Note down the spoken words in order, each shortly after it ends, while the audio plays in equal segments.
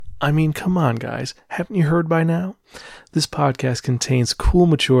I mean, come on, guys. Haven't you heard by now? This podcast contains cool,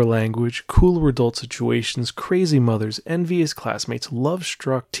 mature language, cooler adult situations, crazy mothers, envious classmates,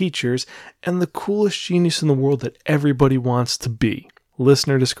 love-struck teachers, and the coolest genius in the world that everybody wants to be.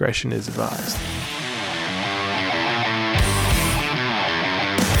 Listener discretion is advised.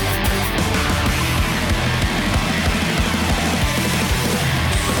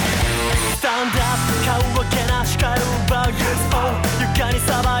 Stand up 顔分けな光るバグ床に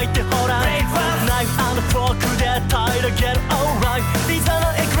さばいてほらナイフ&フォークで平らげる Alright These are the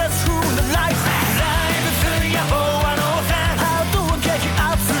egress through the life ライブするヤホーあのさハートを激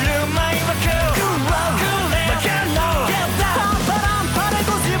アップするマイバクグラウ負けるのパンパランパで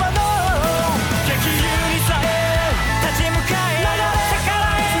ご自分の激流にさえ立ち向かい逆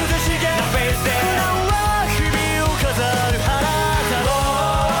らえ涼しげなフェイスで普段は日々を飾る花太郎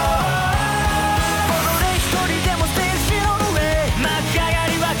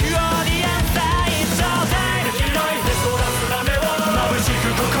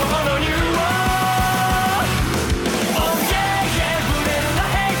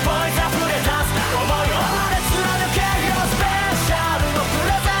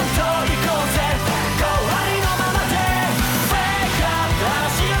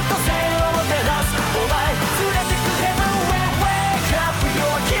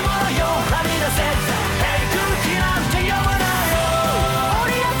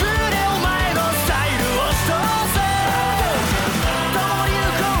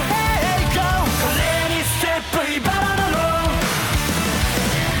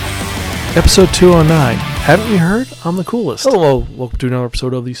Episode 209. Haven't you heard? I'm the coolest. Hello, welcome to another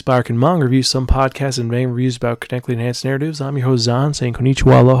episode of the Sparking Manga Reviews, some podcasts and vain reviews about connectly enhanced narratives. I'm your host, Zan, saying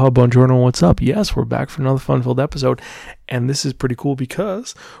konnichiwa, aloha, buongiorno, what's up? Yes, we're back for another fun-filled episode, and this is pretty cool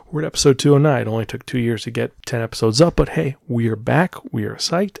because we're at episode 209. It only took 2 years to get 10 episodes up, but hey, we are back, we are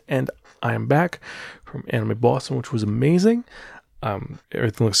psyched, and I am back from Anime Boston, which was amazing.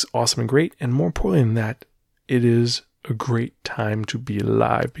 Everything looks awesome and great, and more importantly than that, it is a great time to be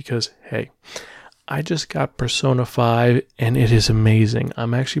alive because, hey, I just got Persona 5 and it is amazing.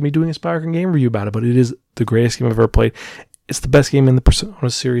 I'm actually going to be doing a Sparking game review about it, but it is the greatest game I've ever played. It's the best game in the Persona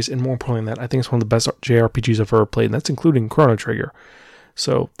series, and more importantly than that, I think it's one of the best JRPGs I've ever played, and that's including Chrono Trigger.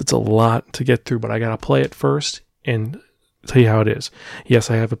 So it's a lot to get through, but I got to play it first and tell you how it is. Yes,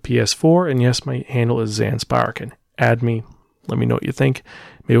 I have a PS4, and yes, my handle is ZanSparkin. Add me. Let me know what you think.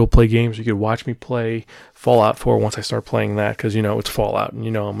 Maybe we'll play games. You could watch me play Fallout 4 once I start playing that, because you know it's Fallout, and you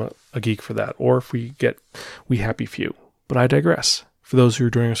know I'm a geek for that. Or if we get We Happy Few. But I digress. For those who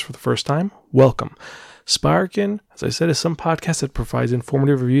are joining us for the first time, welcome. Sparkin, as I said, is some podcast that provides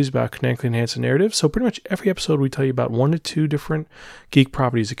informative reviews about connectly enhanced narratives. So pretty much every episode we tell you about 1 to 2 different geek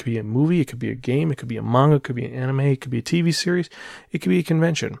properties. It could be a movie, it could be a game, it could be a manga, it could be an anime, it could be a TV series, it could be a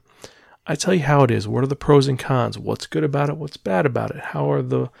convention. I tell you how it is. What are the pros and cons? What's good about it? What's bad about it? How are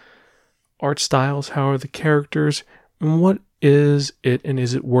the art styles? How are the characters? And what is it, and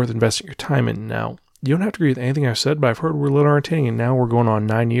is it worth investing your time in? Now, you don't have to agree with anything I've said, but I've heard we're a little entertaining, and now we're going on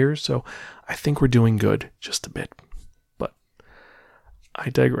 9 years, so I think we're doing good, just a bit. But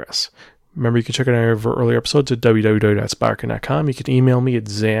I digress. Remember, you can check out any of our earlier episodes at www.sparkin.com. You can email me at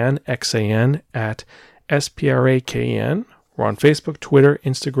xan, at sprakn. We're on Facebook, Twitter,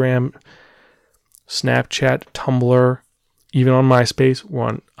 Instagram, Snapchat, Tumblr, even on MySpace. We're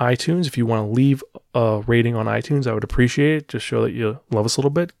on iTunes. If you want to leave a rating on iTunes, I would appreciate it. Just show that you love us a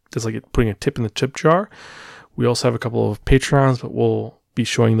little bit. Just like putting a tip in the tip jar. We also have a couple of Patreons, but we'll be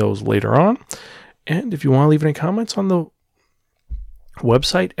showing those later on. And if you want to leave any comments on the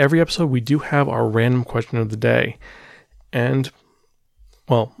website, every episode we do have our random question of the day. And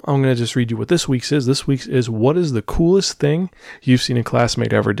well, I'm going to just read you what this week's is. This week's is, what is the coolest thing you've seen a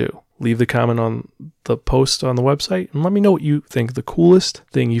classmate ever do? Leave the comment on the post on the website and let me know what you think the coolest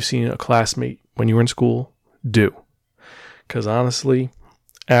thing you've seen a classmate when you were in school do. Because honestly,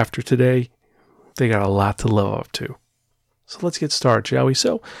 after today, they got a lot to live up to. So let's get started, shall we?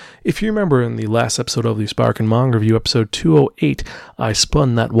 So, if you remember in the last episode of the Sparkin Manga Review, episode 208, I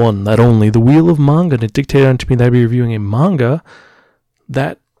spun that one, that only, the wheel of manga, and it dictated unto me that I'd be reviewing a manga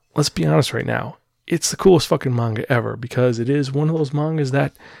that, let's be honest right now, it's the coolest fucking manga ever, because it is one of those mangas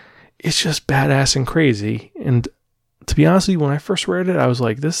that it's just badass and crazy. And to be honest with you, when I first read it, I was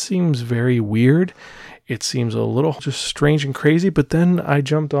like, this seems very weird. It seems a little just strange and crazy, but then I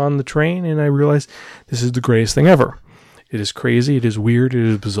jumped on the train and I realized this is the greatest thing ever. It is crazy, it is weird, it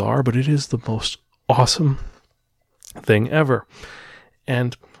is bizarre, but it is the most awesome thing ever.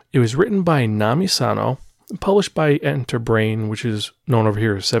 And it was written by Nami Sano, published by Enterbrain, which is known over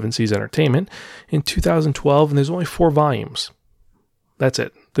here as Seven Seas Entertainment, in 2012, and there's only 4 volumes. That's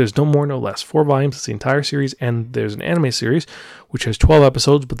it. There's no more, no less. 4 volumes. It's the entire series, and there's an anime series, which has 12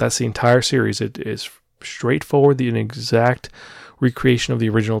 episodes, but that's the entire series. It is straightforward, an exact recreation of the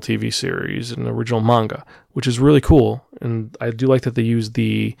original TV series and the original manga, which is really cool. And I do like that they use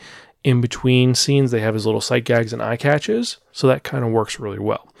the in-between scenes. They have his little sight gags and eye catches, so that kind of works really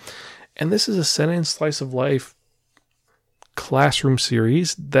well. And this is a seinen slice of life classroom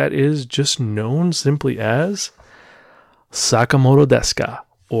series that is just known simply as Sakamoto desu ka,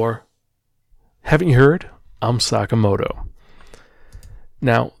 or haven't you heard? I'm Sakamoto.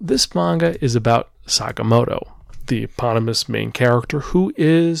 Now, this manga is about Sakamoto, the eponymous main character, who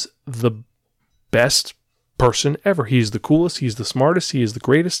is the best person ever. He's the coolest, he's the smartest, he is the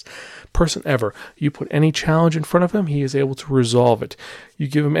greatest person ever. You put any challenge in front of him, he is able to resolve it. You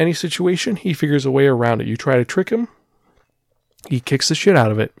give him any situation, he figures a way around it. You try to trick him, he kicks the shit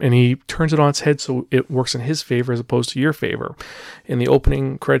out of it, and he turns it on its head so it works in his favor as opposed to your favor. In the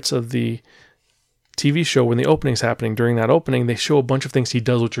opening credits of the TV show, when the opening's happening, during that opening, they show a bunch of things he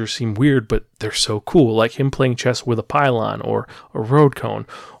does which seem weird, but they're so cool, like him playing chess with a pylon or a road cone,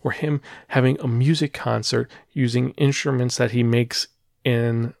 or him having a music concert using instruments that he makes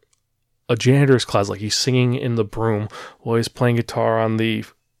in a janitor's closet, like he's singing in the broom while he's playing guitar on the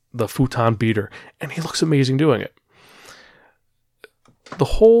futon beater, and he looks amazing doing it. The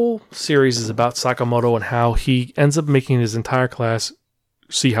whole series is about Sakamoto and how he ends up making his entire class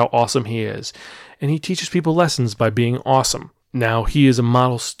see how awesome he is. And he teaches people lessons by being awesome. Now, he is a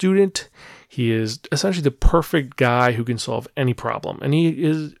model student. He is essentially the perfect guy who can solve any problem. And he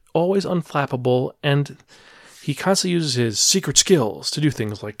is always unflappable, and he constantly uses his secret skills to do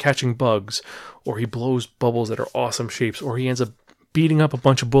things like catching bugs, or he blows bubbles that are awesome shapes, or he ends up beating up a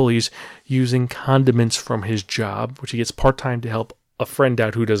bunch of bullies using condiments from his job, which he gets part-time to help a friend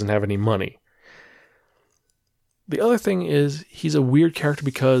out who doesn't have any money. The other thing is he's a weird character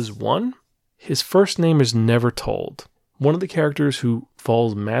because, one, his first name is never told. One of the characters who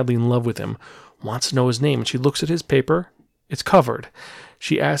falls madly in love with him wants to know his name, and she looks at his paper. It's covered.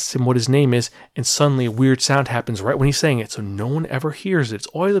 She asks him what his name is, and suddenly a weird sound happens right when he's saying it, so no one ever hears it. It's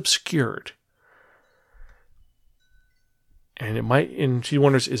always obscured. And she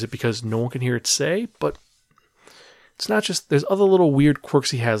wonders, is it because no one can hear it say? But it's not just, there's other little weird quirks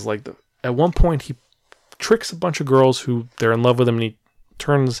he has, like at one point he tricks a bunch of girls who they're in love with him, and he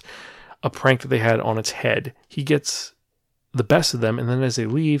turns a prank that they had on its head. He gets the best of them, and then as they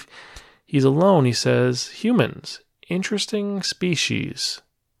leave, he's alone. He says, humans, interesting species.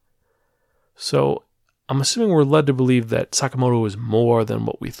 So I'm assuming we're led to believe that Sakamoto is more than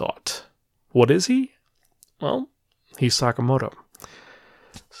what we thought. What is he? Well, he's Sakamoto.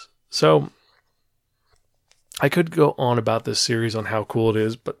 So I could go on about this series on how cool it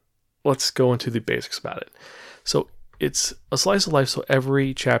is, but let's go into the basics about it. So it's a slice of life, so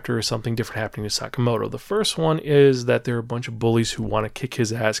every chapter is something different happening to Sakamoto. The first one is that there are a bunch of bullies who want to kick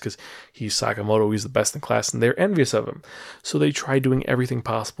his ass because he's Sakamoto, he's the best in class, and they're envious of him. So they try doing everything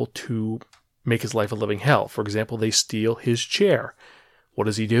possible to make his life a living hell. For example, they steal his chair. What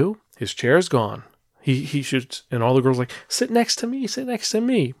does he do? His chair is gone. He should, and all the girls are like, sit next to me, sit next to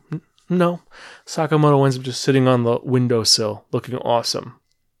me. No. Sakamoto ends up just sitting on the windowsill, looking awesome.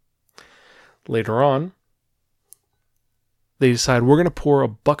 Later on, they decide we're going to pour a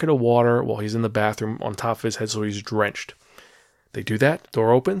bucket of water while he's in the bathroom on top of his head so he's drenched. They do that.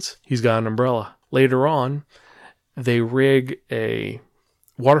 Door opens. He's got an umbrella. Later on, they rig a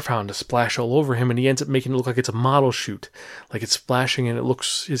water fountain to splash all over him, and he ends up making it look like it's a model shoot. Like it's splashing, and it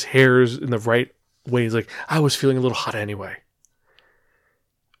looks, his hair's in the right way. He's like, I was feeling a little hot anyway.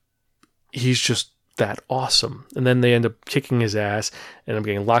 He's just that awesome. And then they end up kicking his ass, and I'm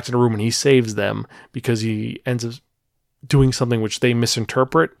getting locked in a room, and he saves them because he ends up doing something which they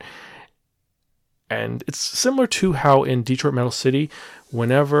misinterpret. And it's similar to how in Detroit Metal City,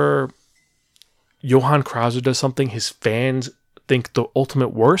 whenever Johann Krauser does something, his fans think the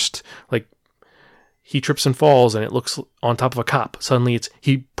ultimate worst. Like, he trips and falls and it looks on top of a cop. Suddenly it's,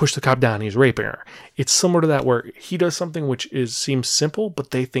 he pushed the cop down and he's raping her. It's similar to that, where he does something which seems simple,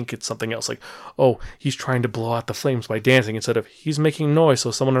 but they think it's something else. Like, oh, he's trying to blow out the flames by dancing, instead of he's making noise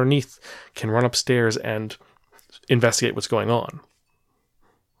so someone underneath can run upstairs and investigate what's going on.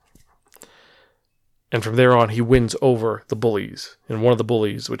 And from there on, he wins over the bullies. And one of the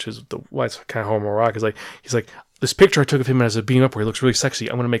bullies, which is why it's kind of homoerotic, is like, he's like, this picture I took of him as a beam up where he looks really sexy,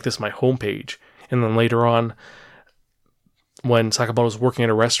 I'm going to make this my homepage. And then later on, when Sakamoto's working at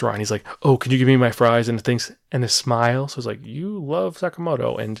a restaurant, he's like, oh, can you give me my fries and things, and a smile. So it's like, you love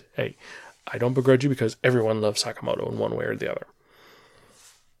Sakamoto, and hey, I don't begrudge you because everyone loves Sakamoto in one way or the other.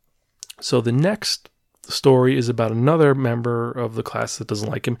 So the next The story is about another member of the class that doesn't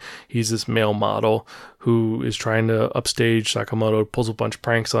like him. He's this male model who is trying to upstage Sakamoto, pulls a bunch of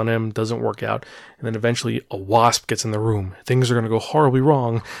pranks on him, doesn't work out, and then eventually a wasp gets in the room. Things are going to go horribly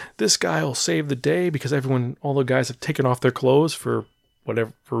wrong. This guy will save the day because all the guys have taken off their clothes for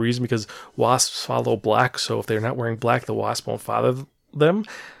whatever reason, because wasps follow black, so if they're not wearing black, the wasp won't follow them.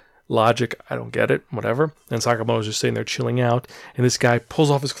 Logic, I don't get it, whatever. And Sakamoto's just sitting there chilling out, and this guy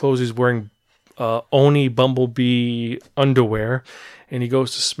pulls off his clothes. He's wearing Oni Bumblebee underwear, and he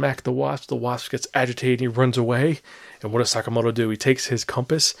goes to smack the wasp. The wasp gets agitated and he runs away. And what does Sakamoto do? He takes his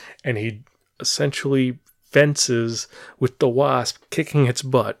compass and he essentially fences with the wasp, kicking its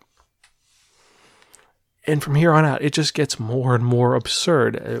butt. And from here on out, it just gets more and more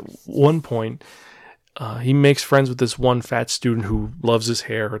absurd. At one point, he makes friends with this one fat student who loves his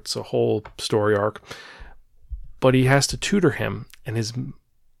hair. It's a whole story arc. But he has to tutor him, and his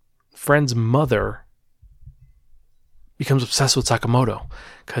friend's mother becomes obsessed with Sakamoto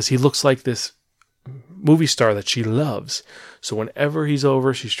because he looks like this movie star that she loves. So whenever he's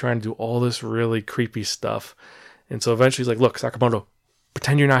over, she's trying to do all this really creepy stuff. And so eventually he's like, look, Sakamoto,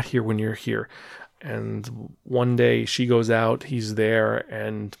 pretend you're not here when you're here. And one day she goes out, he's there,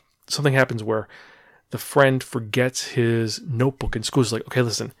 and something happens where the friend forgets his notebook in school. He's like, okay,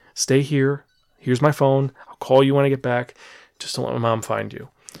 listen, stay here. Here's my phone. I'll call you when I get back. Just don't let my mom find you.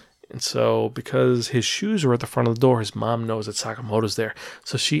 And so because his shoes are at the front of the door, his mom knows that Sakamoto's there.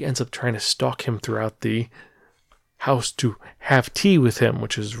 So she ends up trying to stalk him throughout the house to have tea with him,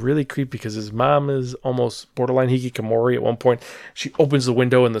 which is really creepy because his mom is almost borderline hikikomori. At one point, she opens the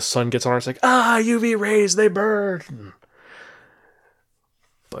window and the sun gets on her. It's like, UV rays, they burn.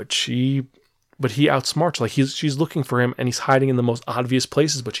 But he outsmarts. Like she's looking for him and he's hiding in the most obvious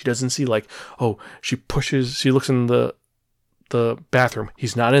places, but she doesn't see, like, she looks in the bathroom.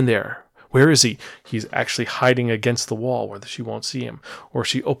 He's not in there. Where is he? He's actually hiding against the wall where she won't see him. Or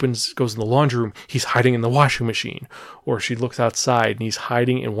she goes in the laundry room. He's hiding in the washing machine. Or she looks outside and he's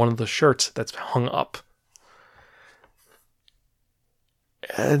hiding in one of the shirts that's hung up.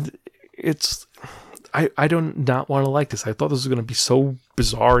 And I do not want to like this. I thought this was going to be so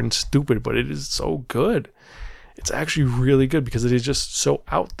bizarre and stupid, but it is so good. It's actually really good because it is just so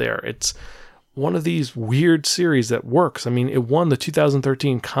out there. It's one of these weird series that works. I mean, it won the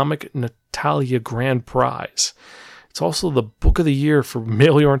 2013 Comic Natalia Grand Prize. It's also the book of the year for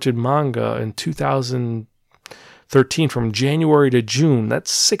male-oriented manga in 2013 from January to June.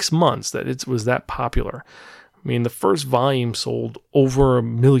 That's 6 months that it was that popular. I mean, the first volume sold over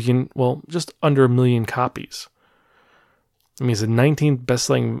 1 million, just under 1 million copies. I mean, it's the 19th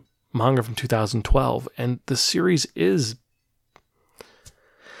best-selling manga from 2012, and the series is...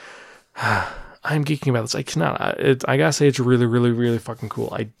 I'm geeking about this. I cannot. I gotta say, it's really, really, really fucking cool.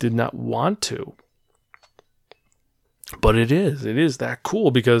 I did not want to, but it is. It is that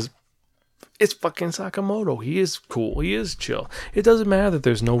cool because it's fucking Sakamoto. He is cool. He is chill. It doesn't matter that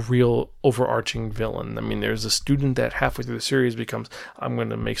there's no real overarching villain. I mean, there's a student that halfway through the series becomes, I'm going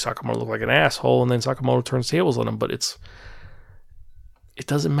to make Sakamoto look like an asshole, and then Sakamoto turns tables on him. But it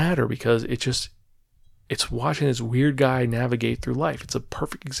doesn't matter because it's watching this weird guy navigate through life. It's a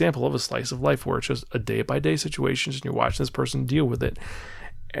perfect example of a slice of life where it's just a day-by-day situation and you're watching this person deal with it.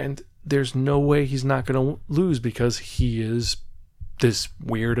 And there's no way he's not going to lose because he is this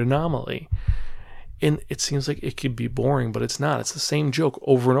weird anomaly. And it seems like it could be boring, but it's not. It's the same joke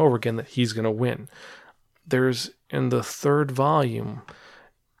over and over again that he's going to win. There's, in the third volume,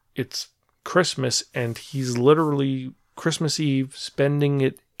 it's Christmas, and he's literally Christmas Eve spending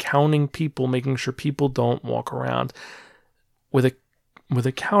it counting people, making sure people don't walk around with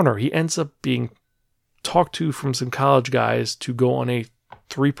a counter. He ends up being talked to from some college guys to go on a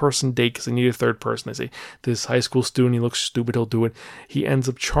 3-person date because they need a third person. They say, this high school student, he looks stupid, he'll do it. He ends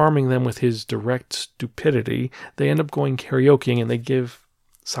up charming them with his direct stupidity. They end up going karaokeing and they give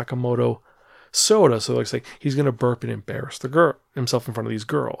Sakamoto soda. So it's like he's going to burp and embarrass himself in front of these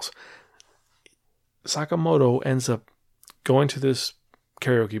girls. Sakamoto ends up going to this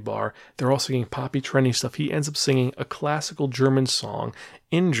karaoke bar. They're all singing poppy trendy stuff. He ends up singing a classical German song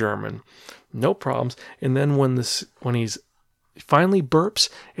in German, no problems. And then when he's finally burps,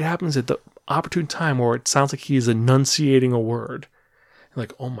 it happens at the opportune time where it sounds like he's enunciating a word.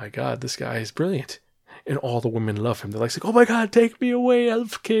 Like, oh my God, this guy is brilliant. And all the women love him. They're like, oh my God, take me away,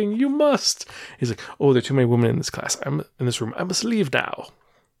 Elf King, you must. He's like, oh, there are too many women in this class. I'm in this room. I must leave now.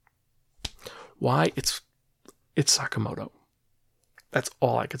 Why? It's Sakamoto. That's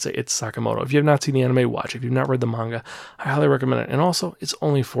all I could say. It's Sakamoto. If you have not seen the anime, watch. If you've not read the manga, I highly recommend it. And also, it's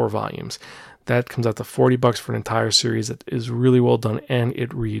only 4 volumes. That comes out to $40 for an entire series that is really well done, and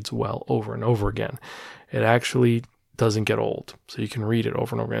it reads well over and over again. It actually doesn't get old, so you can read it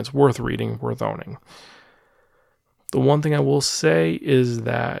over and over again. It's worth reading, worth owning. The one thing I will say is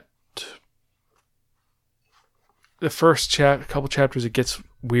that the first couple chapters, it gets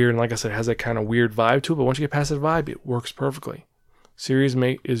weird, and like I said, it has that kind of weird vibe to it, but once you get past that vibe, it works perfectly. Series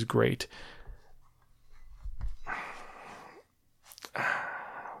mate is great.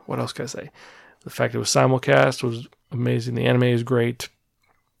 What else can I say? The fact it was simulcast was amazing. The anime is great.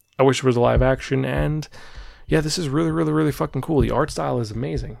 I wish it was a live action. And yeah, this is really, really, really fucking cool. The art style is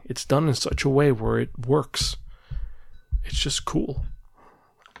amazing. It's done in such a way where it works. It's just cool.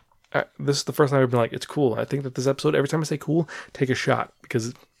 This is the first time I've been like, it's cool. I think that this episode, every time I say cool, take a shot,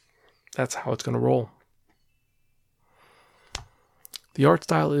 because that's how it's going to roll. The art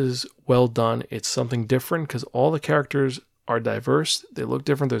style is well done. It's something different because all the characters are diverse. They look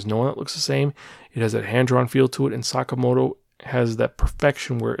different. There's no one that looks the same. It has that hand-drawn feel to it, and Sakamoto has that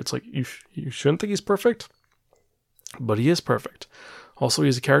perfection where it's like, you shouldn't think he's perfect, but he is perfect. Also,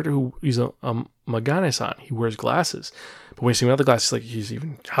 he's a character he's a Magane-san. He wears glasses. But when you see him without the glasses, like, he's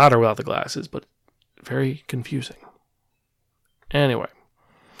even hotter without the glasses, but very confusing. Anyway.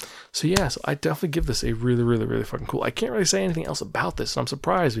 So yeah, so I definitely give this a really, really, really fucking cool. I can't really say anything else about this, and I'm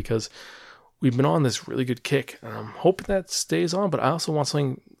surprised because we've been on this really good kick, and I'm hoping that stays on, but I also want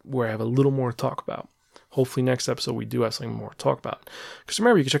something where I have a little more to talk about. Hopefully next episode we do have something more to talk about. Because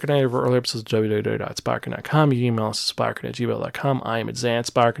remember, you can check out any of our earlier episodes at www.spirekin.com. You can email us at spirekin@gmail.com. I am at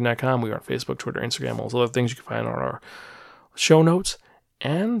zan@spirekin.com. We are on Facebook, Twitter, Instagram, all those other things you can find on our show notes.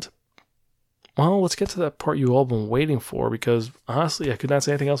 And, well, let's get to that part you all been waiting for, because honestly, I could not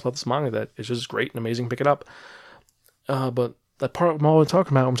say anything else about this manga that is just great and amazing. Pick it up. But that part I'm always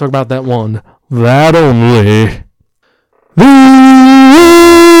talking about, I'm talking about that one. That only.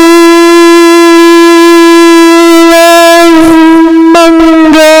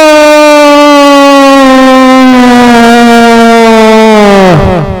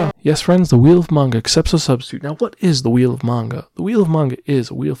 Yes, friends, the Wheel of Manga accepts a substitute. Now, what is the Wheel of Manga? The Wheel of Manga is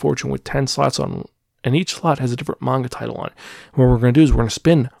a Wheel of Fortune with 10 slots on, and each slot has a different manga title on it. And what we're going to do is we're going to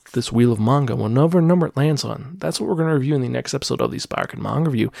spin this Wheel of Manga, whatever number it lands on. That's what we're going to review in the next episode of the Spirekin Manga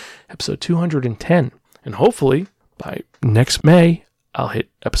Review, episode 210. And hopefully, by next May, I'll hit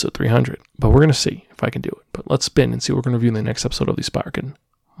episode 300. But we're going to see if I can do it. But let's spin and see what we're going to review in the next episode of the Spirekin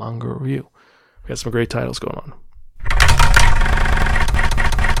Manga Review. We got some great titles going on.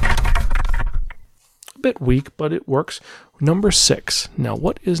 Bit weak, but it works. Number 6. Now,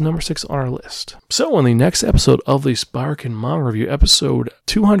 what is number 6 on our list? So, in the next episode of the Spirekin Manga Review, episode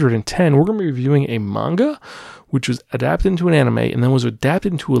 210, we're going to be reviewing a manga which was adapted into an anime and then was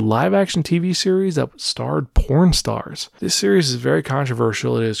adapted into a live-action TV series that starred porn stars. This series is very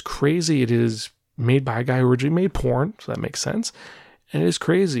controversial. It is crazy. It is made by a guy who originally made porn, so that makes sense. And it is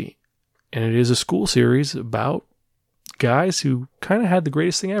crazy. And it is a school series about guys who kind of had the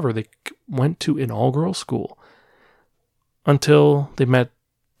greatest thing ever. They went to an all-girls school until they met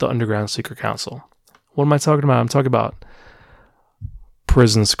the Underground Secret Council. What am I talking about? I'm talking about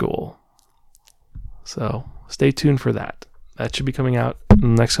Prison School. So stay tuned for that. That should be coming out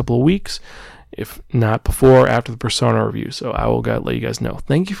in the next couple of weeks, if not before or after the Persona review. So I will let you guys know.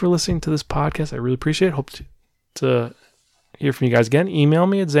 Thank you for listening to this podcast. I really appreciate it. Hope to hear from you guys again. Email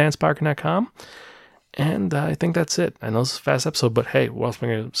me at zanspirekin.com. And I think that's it. I know this is a fast episode, but hey, what else am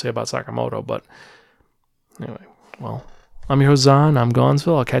I going to say about Sakamoto? But anyway, well, I'm your host, Zan. I'm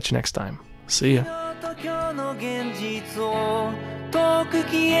Gonzville. I'll catch you next time. See ya. 遠く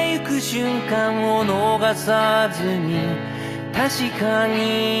消えゆく瞬間を逃さずに確か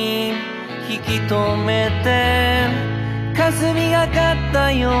に引き止めて霞がかった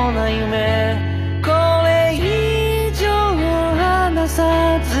ような夢これ以上離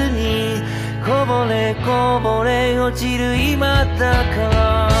さずにこぼれこぼれ落ちる今だか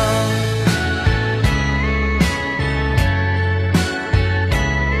ら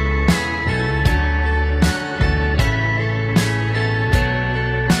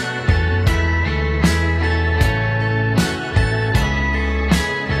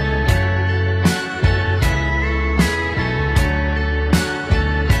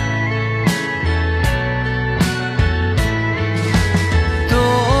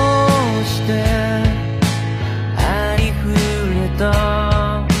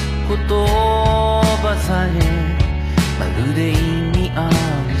まるで意味あ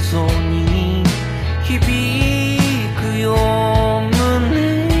りそうに響くよ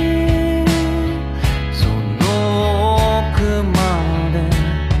胸その奥ま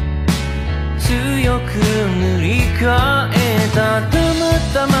塗り替えたたむっ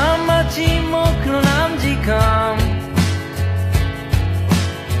たまま沈黙の何時間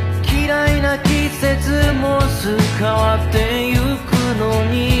嫌いな季節も変わってゆくの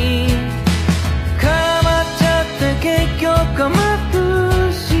に絡まっちゃって結局は眩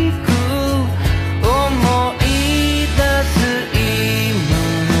しく思い出す今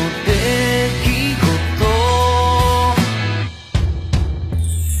の出来事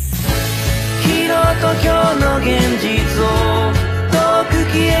昨日と今日の現実を遠く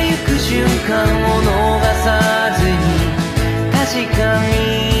消えゆく瞬間を逃さずに確かに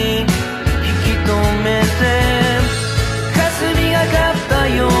引き止めて霞がかった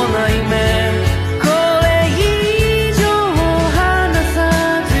ような夢これ以上離さ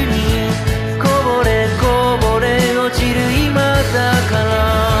ずにこぼれこぼれ落ちる今だから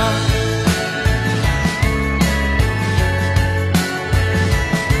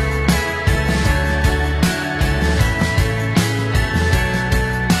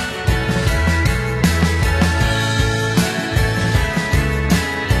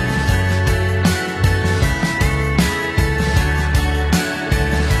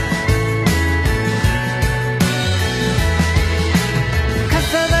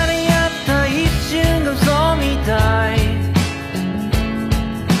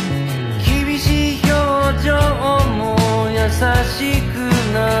優しく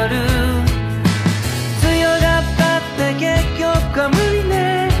なる強がったって結局は無理ね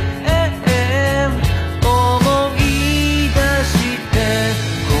思い出して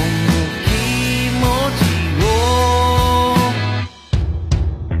この気持ちを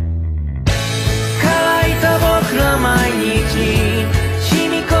乾いた僕ら毎日染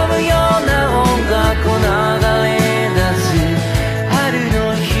み込むような音楽を流れ出す春の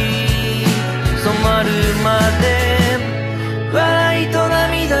日染まるまで笑いと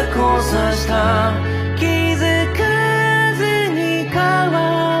涙交差した気づかずに変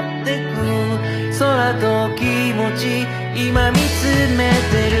わってく空と気持ち今見つめ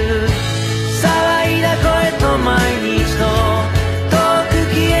てる騒いだ声と毎日と遠く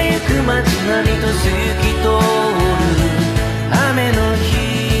消えゆく街並みと透き通る雨の日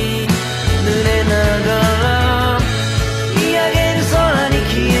濡れながら見上げる空に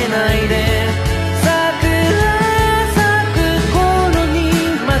消えないで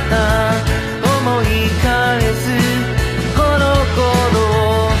思い返すこの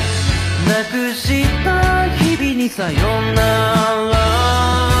頃なくした日々にさよなら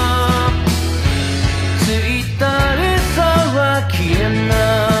ついた嘘は消えな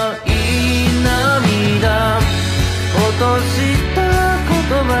い涙落とした言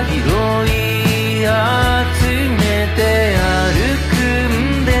葉拾い集めて歩く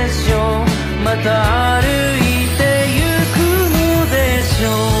んでしょうまた歩いてゆくのでしょ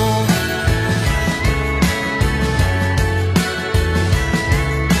う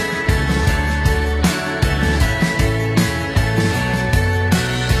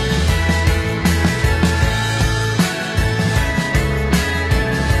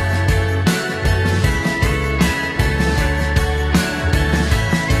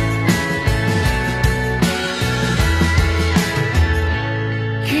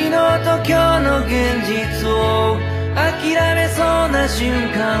今日の現実を諦めそうな瞬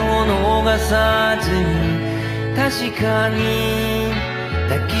間を逃さずに確かに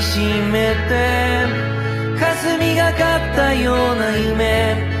抱きしめて霞がかったような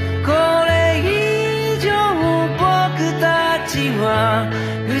夢これ以上僕たちは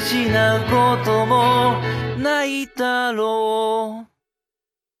失うこともないだろう